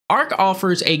Ark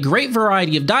offers a great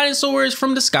variety of dinosaurs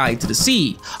from the sky to the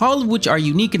sea, all of which are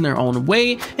unique in their own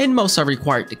way, and most are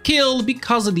required to kill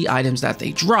because of the items that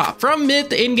they drop. From mid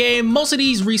to in-game, most of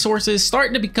these resources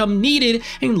start to become needed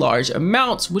in large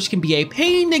amounts, which can be a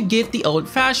pain to get the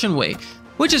old-fashioned way,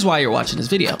 which is why you're watching this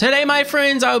video. Today, my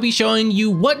friends, I will be showing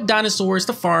you what dinosaurs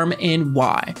to farm and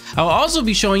why. I will also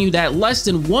be showing you that less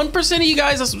than 1% of you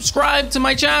guys are subscribed to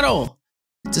my channel.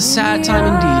 It's a sad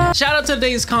time indeed. Shout out to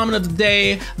today's comment of the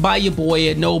day by your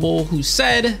boy Noble, who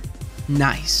said,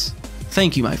 nice.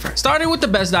 Thank you, my friend. Starting with the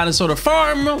best dinosaur to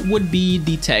farm would be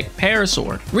the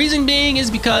괱ᴏᴄɪᴣᴚ. Reason being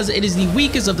is because it is the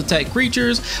weakest of the tech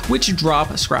creatures, which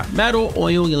drop scrap metal,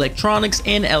 oil, electronics,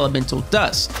 and elemental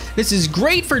dust. This is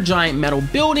great for giant metal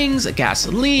buildings,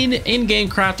 gasoline, in-game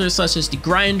crafters such as the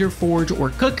grinder, forge, or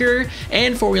cooker,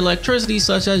 and for electricity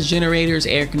such as generators,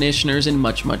 air conditioners, and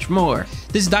much more.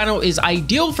 This dino is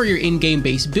ideal for your in-game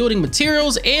based building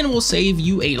materials and will save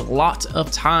you a lot of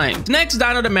time. The next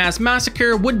dino to mass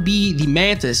massacre would be the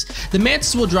mantis. The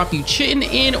mantis will drop you chitin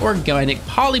and organic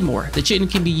polymorph. The chitin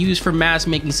can be used for mass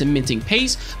making cementing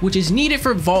paste, which is needed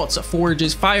for vaults,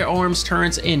 forges, firearms,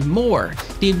 turrets, and more.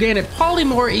 The organic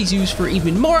polymorph is used for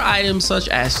even more items such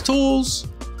as tools,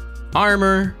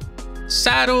 armor,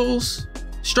 saddles,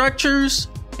 structures,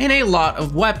 and a lot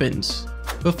of weapons.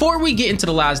 Before we get into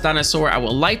the last dinosaur, I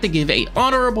would like to give an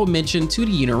honorable mention to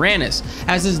the 괱ᴏ,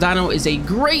 as this dino is a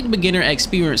great beginner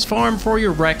experience farm for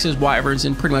your Rexes, Wyverns,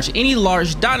 and pretty much any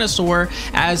large dinosaur,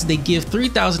 as they give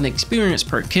 3,000 experience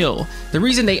per kill. The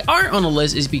reason they aren't on the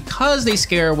list is because they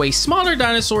scare away smaller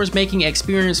dinosaurs, making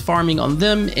experience farming on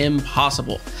them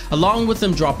impossible, along with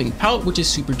them dropping pelt, which is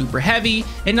super duper heavy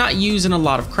and not used in a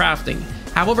lot of crafting.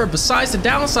 However, besides the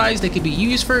downsides, they can be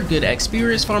used for a good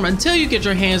experience farm until you get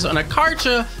your hands on a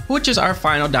괁ᴁ, which is our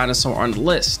final dinosaur on the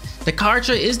list. The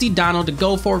괁ᴁ is the dino to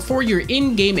go for your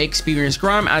in-game experience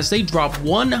grind, as they drop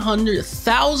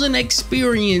 100,000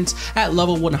 experience at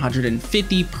level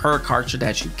 150 per 괁ᴁ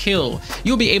that you kill.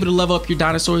 You'll be able to level up your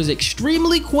dinosaurs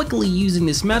extremely quickly using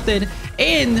this method,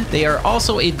 and they are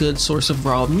also a good source of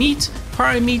raw meat,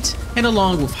 prime meat, and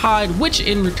along with hide, which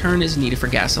in return is needed for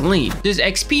gasoline. This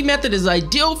XP method is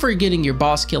ideal for getting your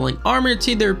boss killing armor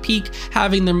to their peak,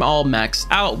 having them all maxed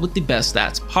out with the best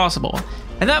stats possible.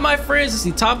 And that, my friends, is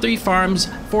the top 3 farms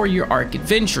for your Ark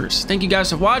adventures. Thank you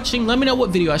guys for watching. Let me know what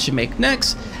video I should make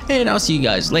next, and I'll see you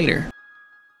guys later.